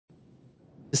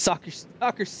The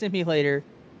soccer simulator,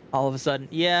 all of a sudden.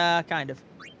 Yeah, kind of.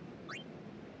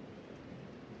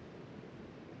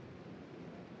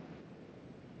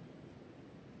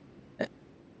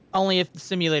 Only if the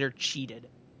simulator cheated.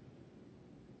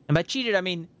 And by cheated, I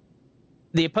mean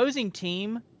the opposing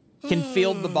team can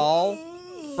field the ball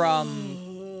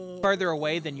from further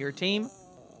away than your team.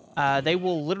 They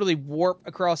will literally warp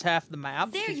across half the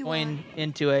map to join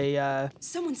into a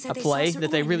play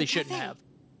that they really shouldn't have.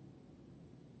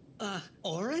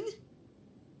 Oren?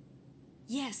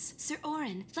 Yes, Sir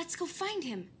Oren. Let's go find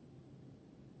him.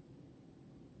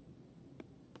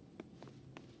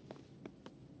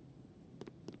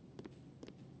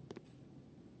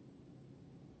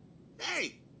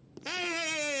 Hey!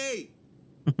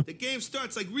 The game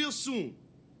starts like real soon.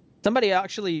 Somebody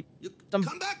actually, some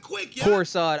come back quick, yeah? poor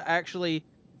sod actually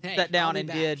sat down and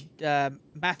did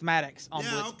mathematics on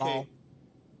Blitzball.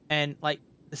 And like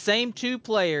the same two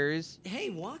players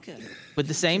with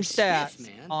the same stats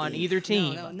on either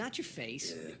team. No, not your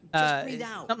face. Just breathe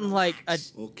out. Something like a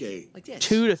like this.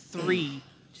 2 to 3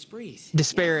 Just breathe.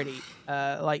 disparity.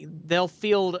 Like they'll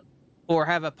field or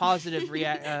have a positive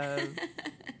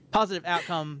positive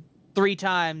outcome 3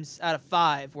 times out of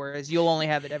 5, whereas you'll only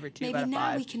have it every 2 out of 5. Maybe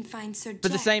now we can find Sir Jack.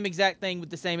 But the same exact thing with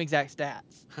the same exact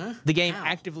stats. Huh? The game How?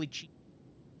 actively cheats.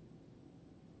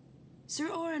 Sir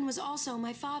Oren was also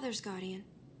my father's guardian.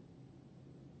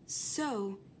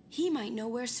 So, he might know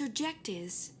where Sir Jack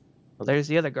is. Well, there's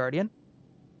the other guardian.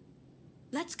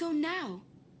 Let's go now.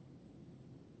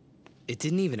 It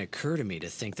didn't even occur to me to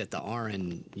think that the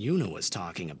Oren Yuna was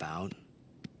talking about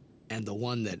and the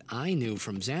one that I knew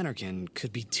from Xanarkand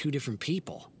could be 2 different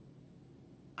people.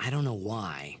 I don't know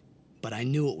why, but I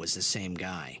knew it was the same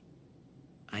guy.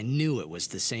 I knew it was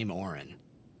the same Oren.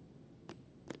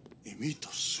 Imito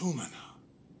Sumana.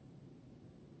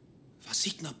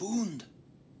 Vasikna Bund.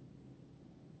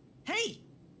 Hey!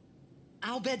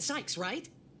 Albed Sykes, right?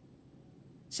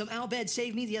 Some Albed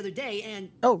saved me the other day, and...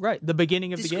 Oh, right. The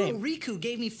beginning of the this game. girl Riku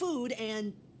gave me food,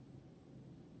 and...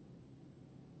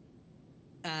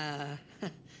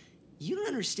 you don't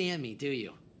understand me, do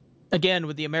you? Again,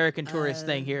 with the American tourist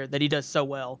thing here that he does so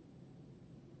well.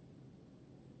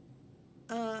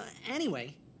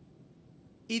 Anyway.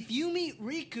 If you meet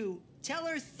Riku, tell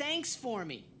her thanks for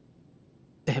me.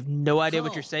 They have no idea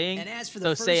what you're saying, And as for so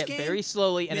the say it first very game,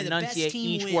 slowly and may the best enunciate team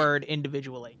each win. word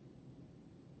individually.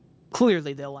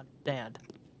 Clearly, they'll understand.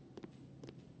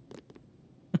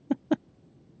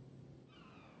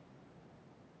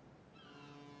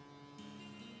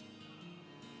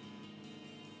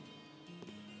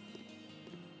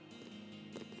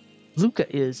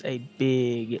 Luca is a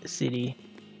big city.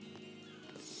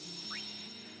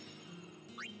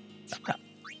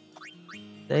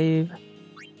 Save.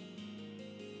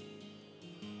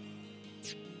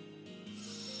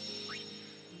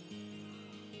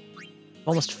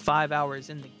 Almost 5 hours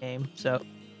in the game, so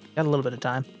got a little bit of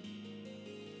time.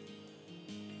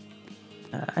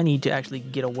 I need to actually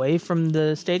get away from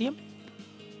the stadium.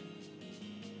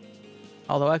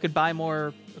 Although I could buy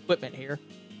more equipment here.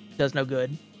 Does no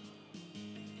good.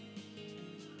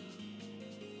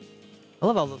 I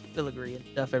love all the filigree and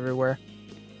stuff everywhere.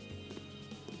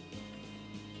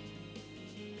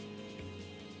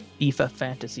 FIFA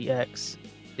Fantasy X.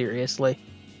 Seriously.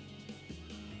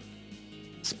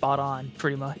 Spot on,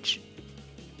 pretty much.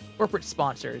 Corporate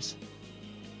sponsors.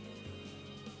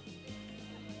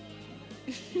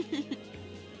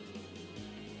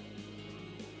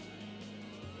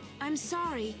 I'm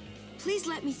sorry. Please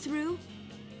let me through.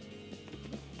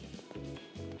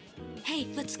 Hey,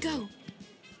 let's go.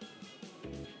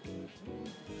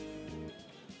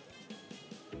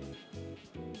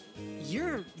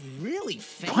 You're really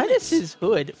famous. Why does his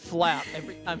hood flap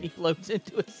every time he loads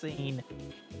into a scene?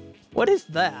 What is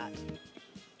that?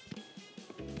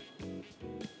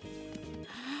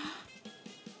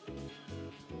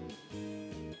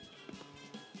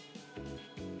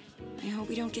 I hope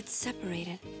we don't get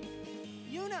separated.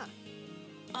 Yuna!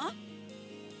 Huh?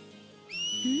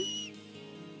 Hmm?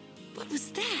 What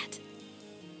was that?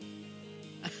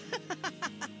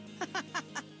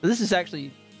 This is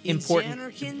actually In important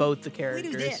to Xanarkand, both the We do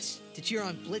characters. this to cheer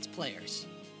on Blitz players.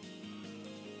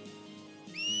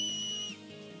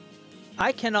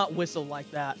 I cannot whistle like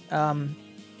that.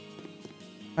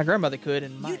 My grandmother could,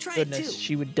 and my You try it goodness, too.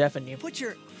 she would deafen you. Put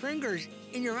your fingers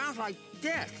in your mouth like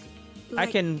this. I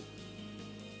can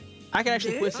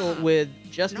actually whistle with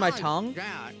just my tongue,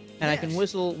 and I can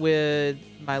whistle with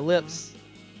my lips,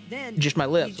 Then just my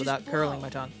lips, you just without curling blow. my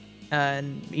tongue.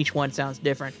 And each one sounds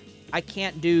different. I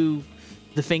can't do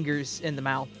the fingers in the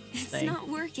mouth It's thing. not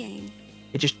working.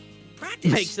 It just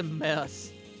Practice. makes a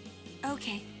mess.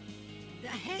 Okay.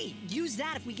 Hey, use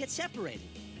that if we get separated.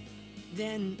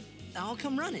 Then I'll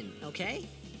come running, okay?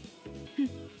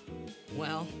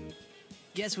 Well,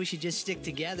 guess we should just stick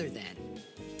together then,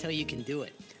 till you can do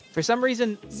it. For some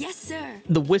reason, Yes, sir.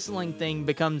 the whistling thing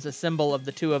becomes a symbol of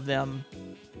the two of them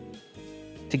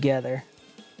together.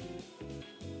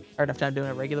 Hard enough time doing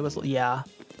a regular whistle? Yeah.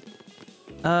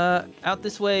 Out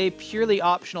this way, purely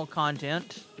optional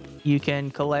content. You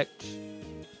can collect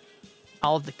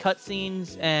all of the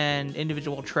cutscenes and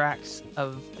individual tracks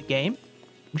of the game.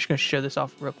 I'm just going to show this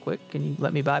off real quick. Can you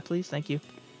let me by, please? Thank you.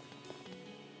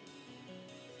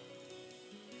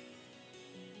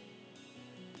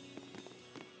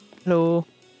 Hello.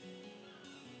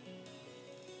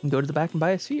 And go to the back and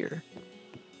buy a sphere.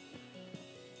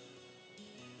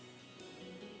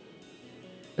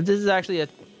 But this is actually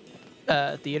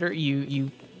a theater.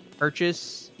 You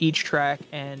purchase each track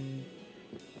and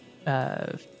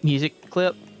music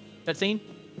clip cutscene.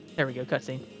 There we go,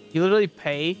 cutscene. You literally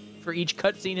pay for each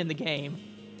cutscene in the game,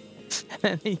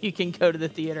 and then you can go to the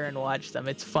theater and watch them.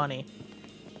 It's funny.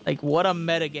 Like, what a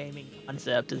metagaming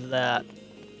concept is that?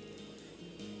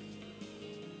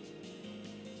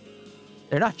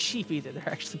 They're not cheap either. They're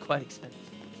actually quite expensive.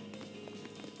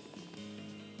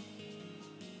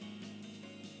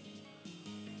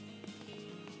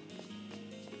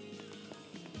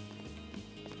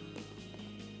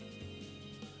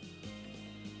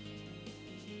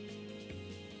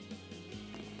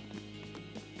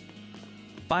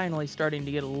 Finally starting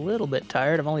to get a little bit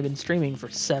tired. I've only been streaming for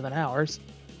 7 hours.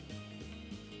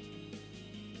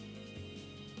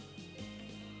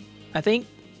 I think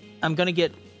I'm gonna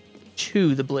get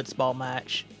to the Blitzball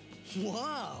match.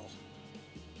 Whoa!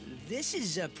 This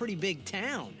is a pretty big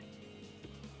town.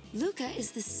 Luca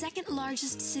is the second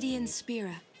largest city in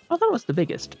Spira. I thought it was the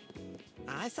biggest.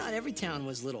 I thought every town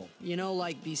was little. You know,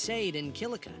 like Besaid and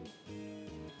Kilika.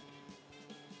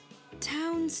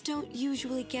 Towns don't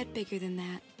usually get bigger than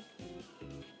that.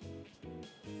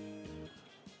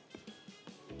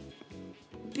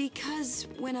 Because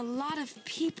when a lot of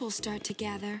people start to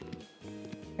gather...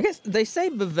 I guess they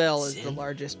say Bavel is the Sin?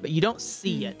 largest, but you don't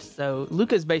see it. So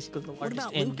Luca's basically the What largest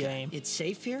about in Luca? game. It's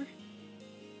safe here?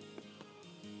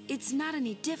 It's not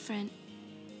any different,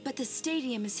 but the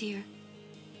stadium is here.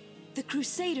 The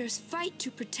Crusaders fight to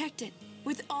protect it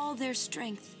with all their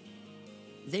strength.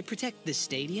 They protect the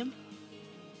stadium?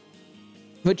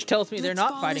 Which tells me they're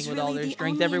not Blitzball fighting is with all really their the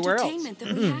strength only everywhere else. entertainment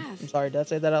that we have. I'm sorry, did I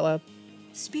say that out loud?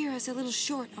 Spira's a little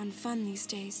short on fun these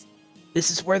days.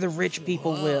 This is where the rich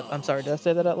people live. I'm sorry, did I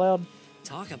say that out loud?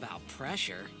 Talk about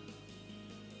pressure.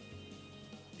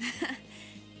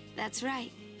 That's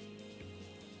right.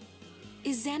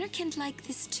 Is Xanarkand like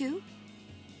this too?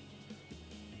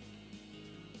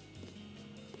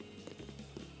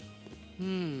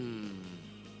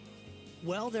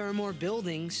 Well, there are more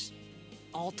buildings,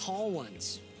 all tall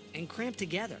ones, and cramped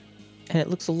together. And it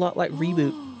looks a lot like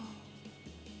Reboot. Oh.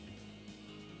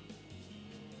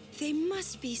 They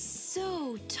must be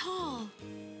so tall.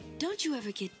 Don't you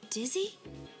ever get dizzy?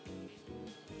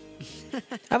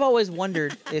 I've always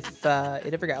wondered if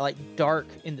it ever got like dark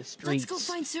in the Let's streets go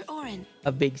find Sir Orin.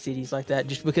 of big cities like that,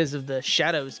 just because of the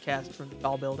shadows cast from the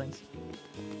tall buildings.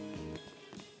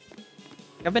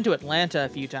 I've been to Atlanta a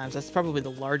few times. That's probably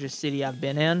the largest city I've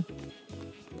been in.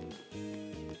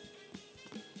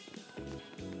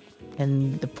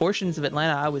 And the portions of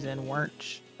Atlanta I was in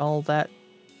weren't all that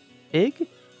big.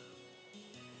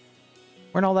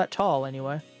 Weren't all that tall,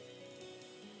 anyway.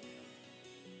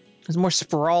 It was more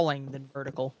sprawling than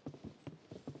vertical.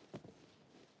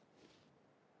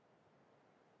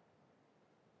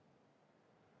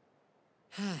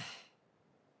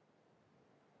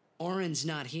 Orin's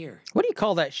not here. What do you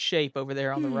call that shape over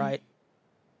there on the right?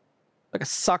 Like a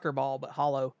soccer ball, but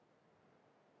hollow.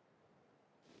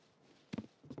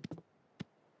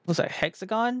 Looks like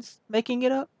hexagons making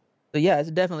it up. So yeah, it's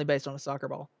definitely based on a soccer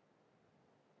ball.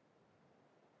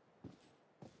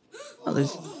 Oh,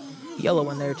 there's yellow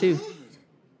in there too.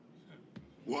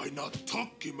 Why not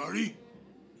talk, Kimari?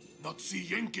 Not see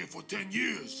Yenke for 10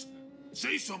 years.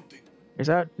 Say something. There's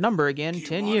that number again,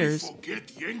 10 Kimari years. Forget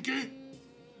Yenke?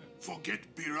 Forget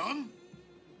Biran?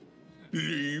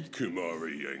 Leave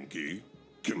Kimari, Yankee.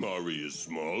 Kimari is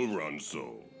small,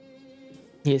 Ranso.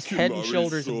 He is head and Kimari's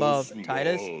shoulders so above small,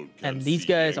 Titus, can't and these see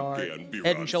guys Yankee are and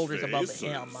head and Biran's shoulders above faces.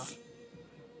 him.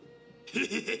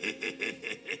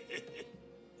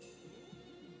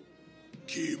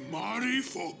 Kimari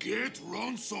forget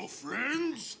Ronso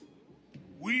friends?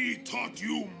 We taught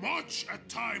you much at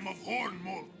time of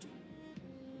Hornmolt.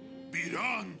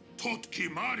 Biran taught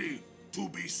Kimari to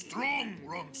be strong,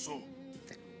 Ronso.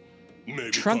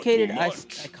 Maybe Truncated cut too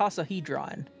much.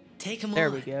 icosahedron. Take him There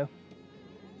on. we go.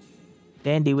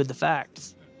 Dandy with the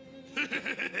facts.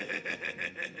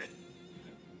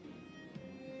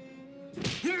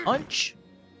 Punch.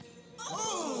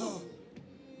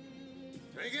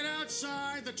 Take it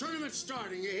outside. The tournament's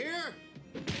starting, you hear?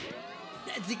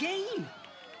 The game.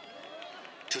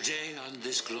 Today, on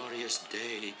this glorious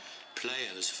day,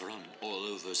 players from all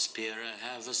over Spira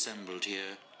have assembled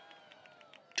here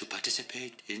to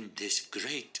participate in this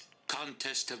great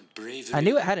contest of bravery, I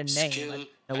knew it had a name. I skill, didn't know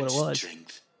what and it was.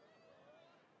 strength.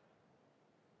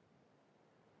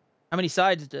 How many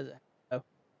sides does it have?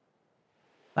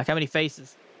 Like how many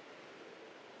faces?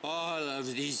 All of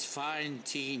these fine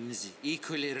teams,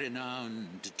 equally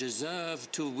renowned, deserve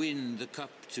to win the cup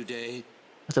today.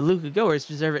 But the Luca goers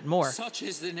deserve it more. Such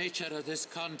is the nature of this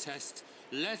contest.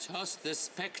 Let us, the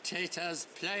spectators,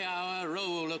 play our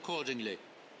role accordingly.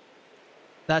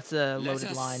 That's a Let loaded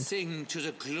us line. sing to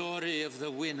the glory of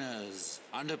the winners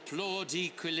and applaud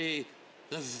equally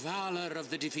the valor of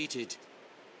the defeated.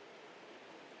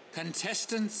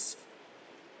 Contestants,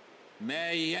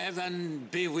 may heaven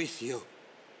be with you.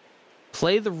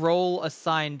 Play the role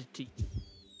assigned to you.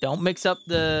 Don't mix up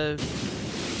the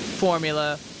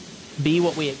formula. Be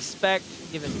what we expect.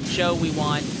 Give us the show we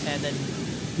want, and then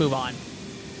move on.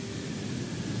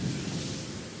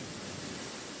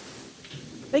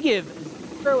 They give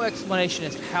zero explanation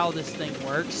as to how this thing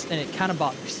works, and it kind of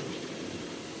bothers me.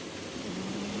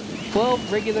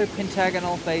 12 regular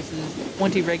pentagonal faces,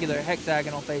 20 regular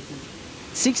hexagonal faces,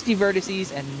 60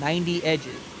 vertices, and 90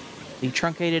 edges. The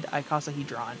truncated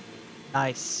icosahedron.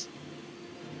 Nice.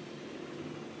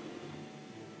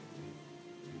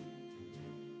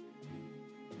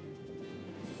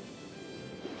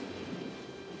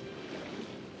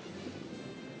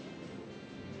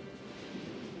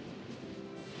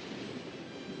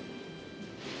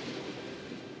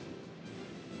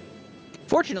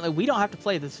 Fortunately, we don't have to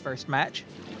play this first match.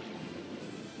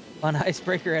 Fun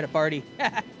icebreaker at a party.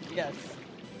 Yes.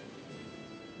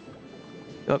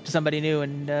 Go up to somebody new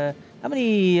and, how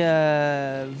many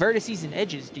vertices and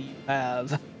edges do you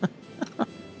have?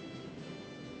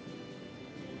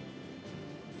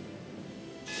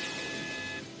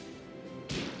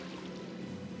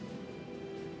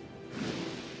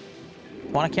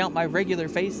 Want to count my regular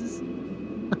faces?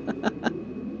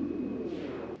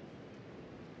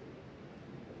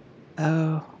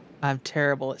 Oh, I'm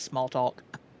terrible at small talk.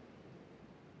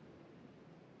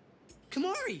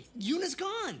 Kamari, Yuna's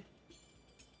gone.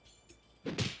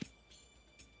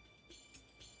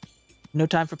 No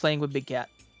time for playing with Big Cat.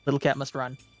 Little Cat must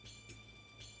run.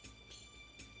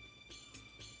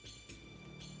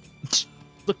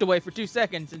 Looked away for 2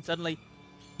 seconds and suddenly,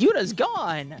 Yuna's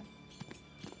gone!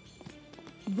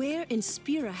 Where in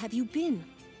Spira have you been?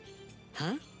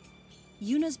 Huh?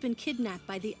 Yuna's been kidnapped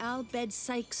by the Al-Bed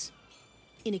Sykes.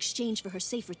 In exchange for her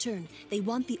safe return, they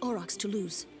want the Aurochs to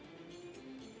lose.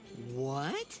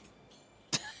 What?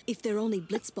 If they're only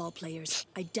blitzball players,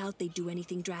 I doubt they'd do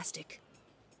anything drastic.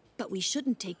 But we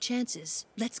shouldn't take chances.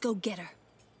 Let's go get her.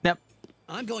 Now,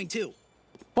 I'm going too.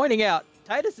 pointing out,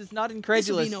 Titus is not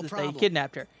incredulous no that problem. they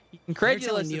kidnapped her. He's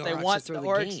incredulous that they want the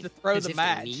Orcs to throw the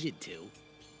match. They needed to.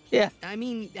 Yeah, I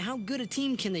mean, how good a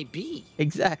team can they be?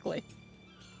 exactly.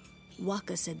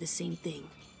 Waka said the same thing.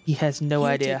 He has no He'll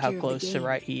idea take how care of the close to game.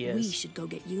 right he We is. should go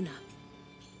get Yuna.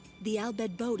 The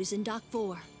Albed boat is in Dock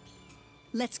 4.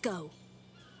 Let's go.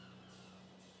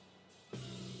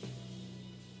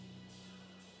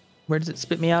 Where does it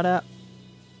spit me out at?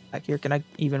 Back here, can I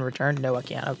even return? No, I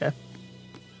can't. Okay.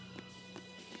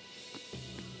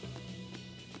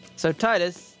 So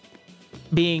Titus,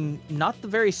 being not the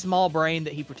very small brain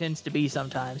that he pretends to be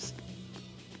sometimes,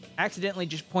 accidentally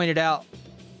just pointed out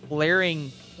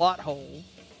glaring plot hole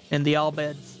in the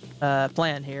Albed's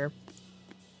plan here.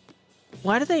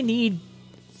 Why do they need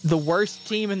the worst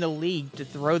team in the league to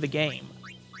throw the game?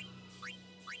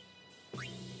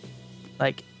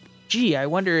 Like, gee, I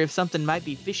wonder if something might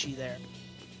be fishy there.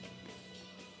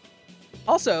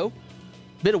 Also,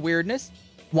 bit of weirdness.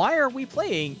 Why are we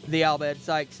playing the Albed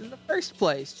Sykes in the first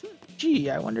place? Gee,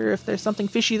 I wonder if there's something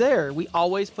fishy there. We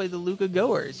always play the Luca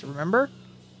Goers, remember?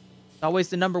 It's always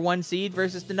the number 1 seed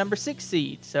versus the number 6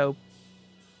 seed, so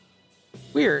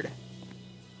weird.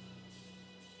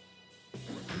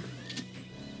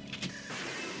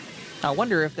 I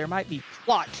wonder if there might be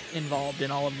plot involved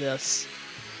in all of this.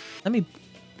 Let me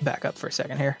back up for a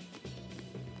second here.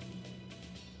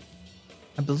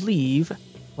 I believe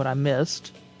what I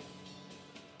missed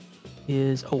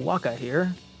is Owaka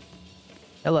here.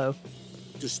 Hello.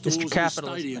 The stores Mr. and the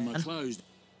Capitalist stadium man. are closed,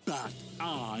 but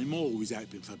I'm always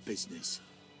open for business.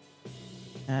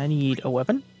 I need a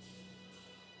weapon.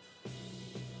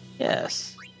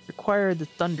 Yes. Require the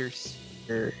thunder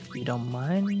sphere, if you don't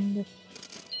mind.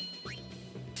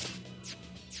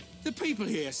 The people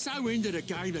here are so into the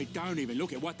game they don't even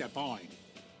look at what they're buying.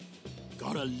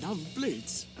 Gotta love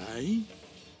Blitz, eh?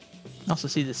 Also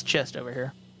see this chest over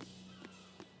here.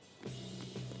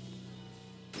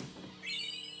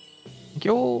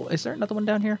 Yo, is there another one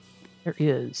down here? There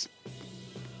is.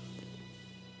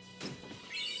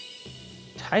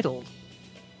 Titled.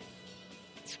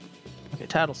 Okay,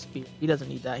 tidal spear. He doesn't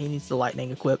need that. He needs the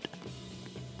lightning equipped.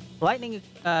 Lightning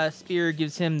spear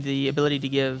gives him the ability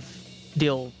to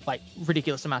deal like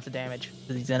ridiculous amounts of damage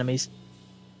to these enemies.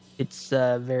 It's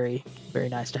very, very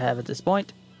nice to have at this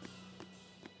point.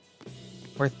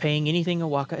 Worth paying anything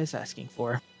Awaka is asking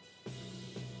for.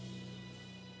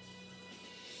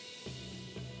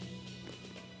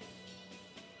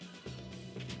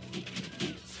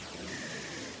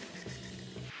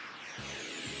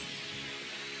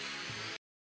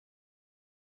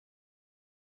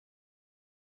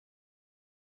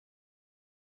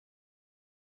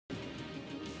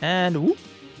 And whoop.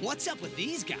 What's up with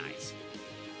these guys?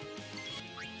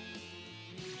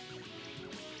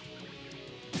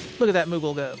 Look at that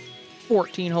Moogle go.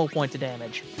 14 whole points of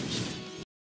damage.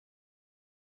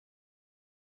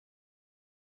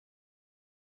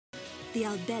 The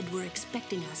Albed were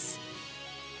expecting us.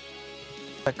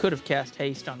 I could have cast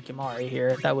haste on Kimari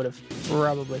here. That would have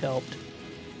probably helped.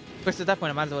 Of course, at that point,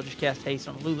 I might as well just cast haste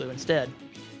on Lulu instead.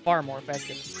 Far more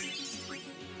effective.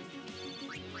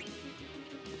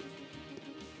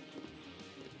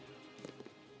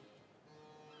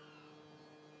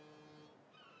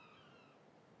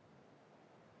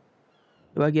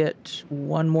 Do I get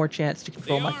one more chance to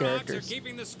control my characters? Are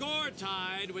keeping the score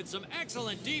tied with some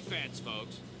excellent defense,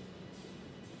 folks.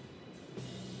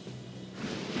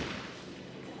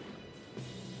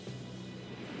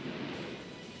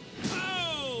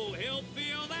 Oh, he'll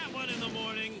feel that one in the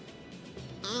morning.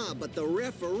 Ah, but the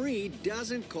referee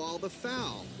doesn't call the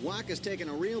foul. Waka's taking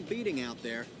a real beating out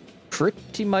there.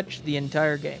 Pretty much the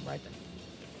entire game right there.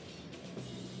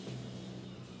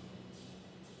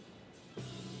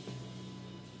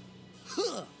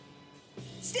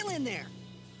 Still in there.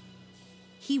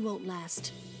 He won't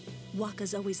last.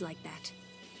 Waka's always like that.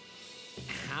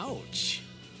 Ouch.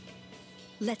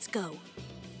 Let's go.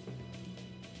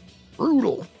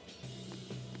 Brutal.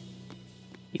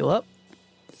 Heal up.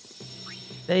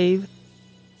 Save.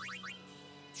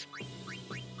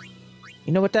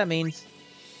 You know what that means.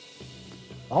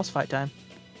 Boss fight time.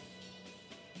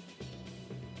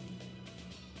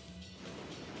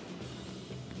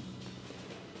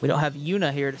 We don't have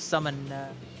Yuna here to summon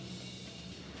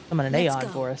an Aeon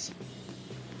for us.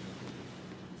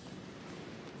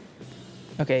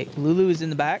 Okay, Lulu is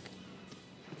in the back.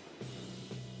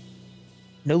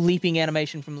 No leaping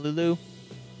animation from Lulu.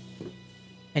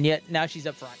 And yet, now she's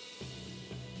up front.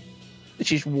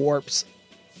 She just warps.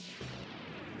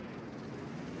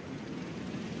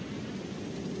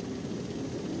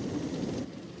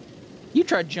 You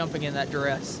tried jumping in that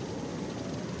dress.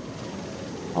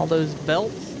 All those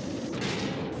belts.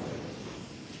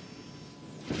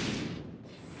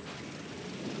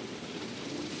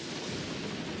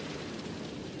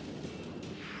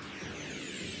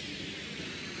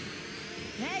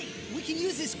 Hey, we can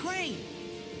use this crane.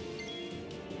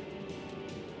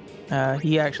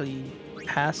 He actually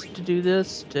has to do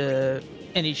this to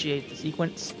initiate the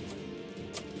sequence.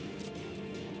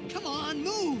 Come on,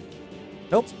 move.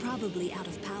 Nope. It's probably out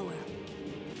of power.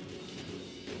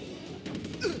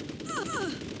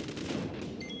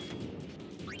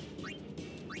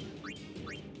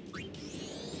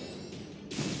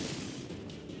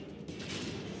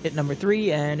 Hit number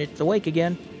 3, and it's awake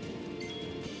again.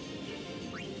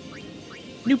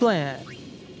 New plan.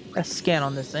 Let's scan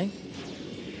on this thing.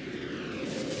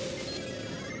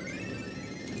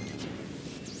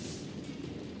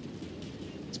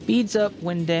 Speeds up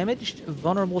when damaged,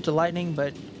 vulnerable to lightning,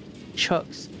 but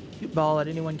chucks shoot ball at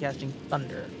anyone casting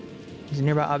thunder. Use a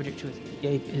nearby object to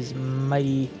escape his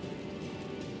mighty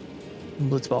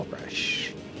blitzball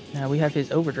brush. Now we have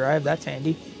his overdrive, that's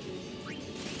handy.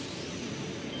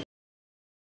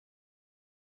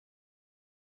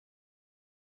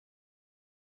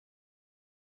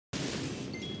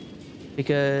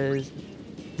 Because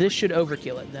this should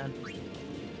overkill it then.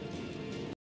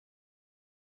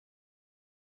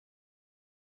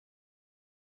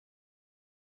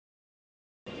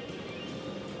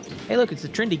 Hey look, it's a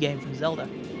trendy game from Zelda.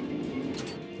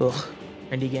 Ugh,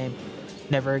 trendy game.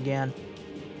 Never again.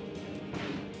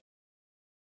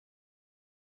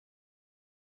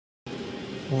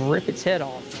 Rip its head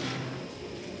off.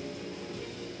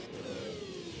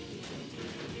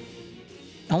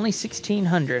 Only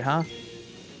 1,600, huh?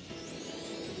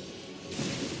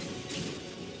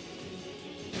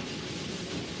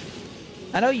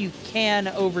 I know you can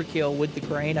overkill with the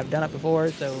crane. I've done it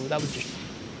before, so that was just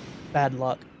bad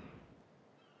luck.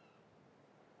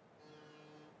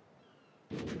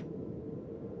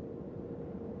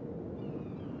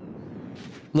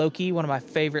 Low-key, one of my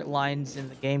favorite lines in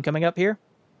the game coming up here.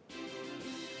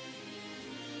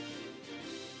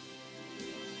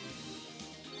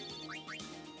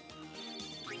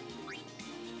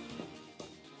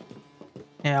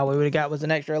 Yeah, all we would have got was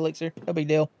an extra elixir. No big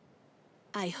deal.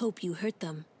 I hope you hurt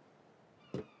them.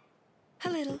 A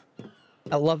little.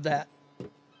 I love that.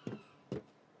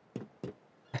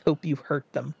 I hope you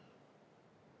hurt them.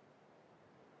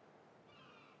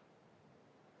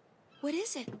 What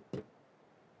is it?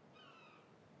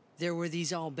 There were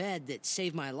these Al Bhed that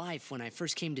saved my life when I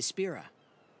first came to Spira.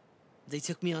 They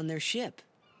took me on their ship.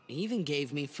 They even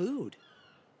gave me food.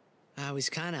 I was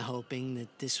kind of hoping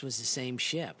that this was the same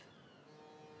ship.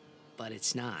 But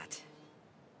it's not.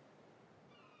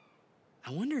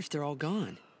 I wonder if they're all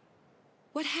gone.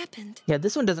 What happened? Yeah,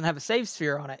 this one doesn't have a save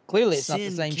sphere on it. Clearly, it's not the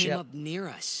Sin same came ship. up near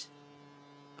us.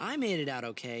 I made it out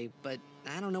okay, but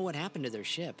I don't know what happened to their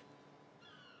ship.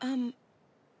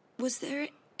 Was there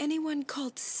anyone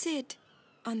called Sid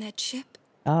on that ship?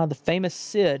 Ah, the famous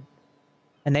Sid.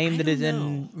 A name I that is don't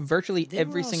in know. virtually They were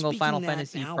every all single Final speaking that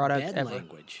Fantasy Al product Bhed ever.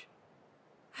 language.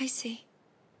 I see.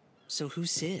 So who's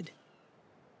Sid?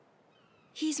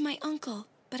 He's my uncle,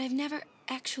 but I've never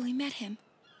actually met him.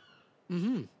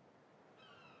 Mm-hmm.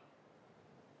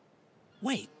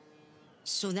 Wait,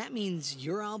 so that means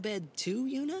you're Al Bhed too,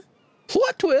 Yuna?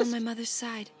 Plot twist! On my mother's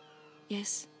side,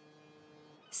 yes.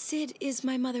 Sid is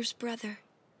my mother's brother.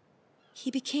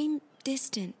 He became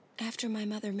distant after my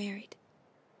mother married.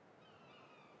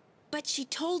 But she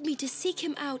told me to seek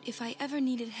him out if I ever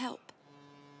needed help.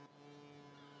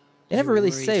 They never You're really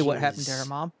worried say he what happened to was- her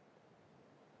mom.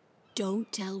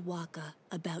 Don't tell Waka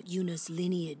about Yuna's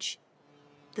lineage.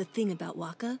 The thing about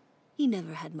Waka, he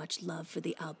never had much love for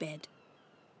the Al Bhed.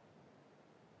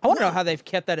 I want to know how they've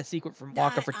kept that a secret from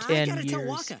Waka for 10 I gotta years. tell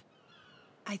Waka.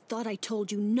 I thought I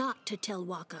told you not to tell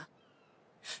Waka.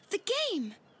 The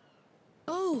game!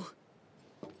 Oh,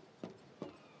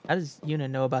 How does Yuna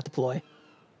know about the ploy?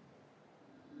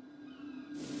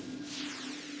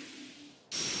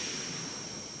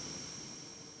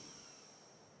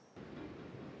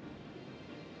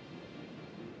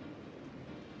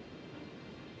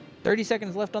 "30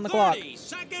 seconds left on the clock." 30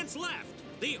 seconds left.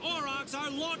 The Aurochs are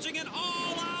launching an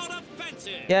all-out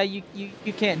offensive. Yeah, you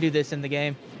can't do this in the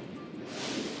game.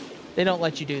 They don't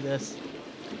let you do this.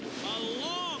 A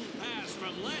long pass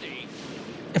from Letty.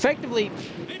 Effectively,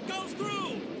 It goes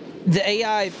through. the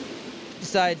AI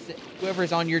decides that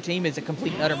whoever's on your team is a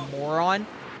complete and utter moron.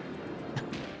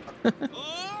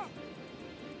 Oh,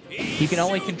 You can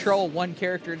only control one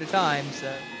character at a time,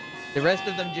 so the rest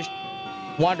of them just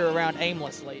wander around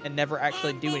aimlessly and never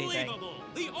actually do anything. Unbelievable.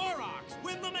 The Aurochs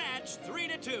win the match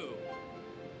 3-2.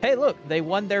 Hey, look, they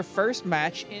won their first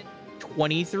match in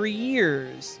 23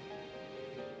 years.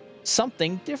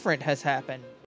 Something different has happened.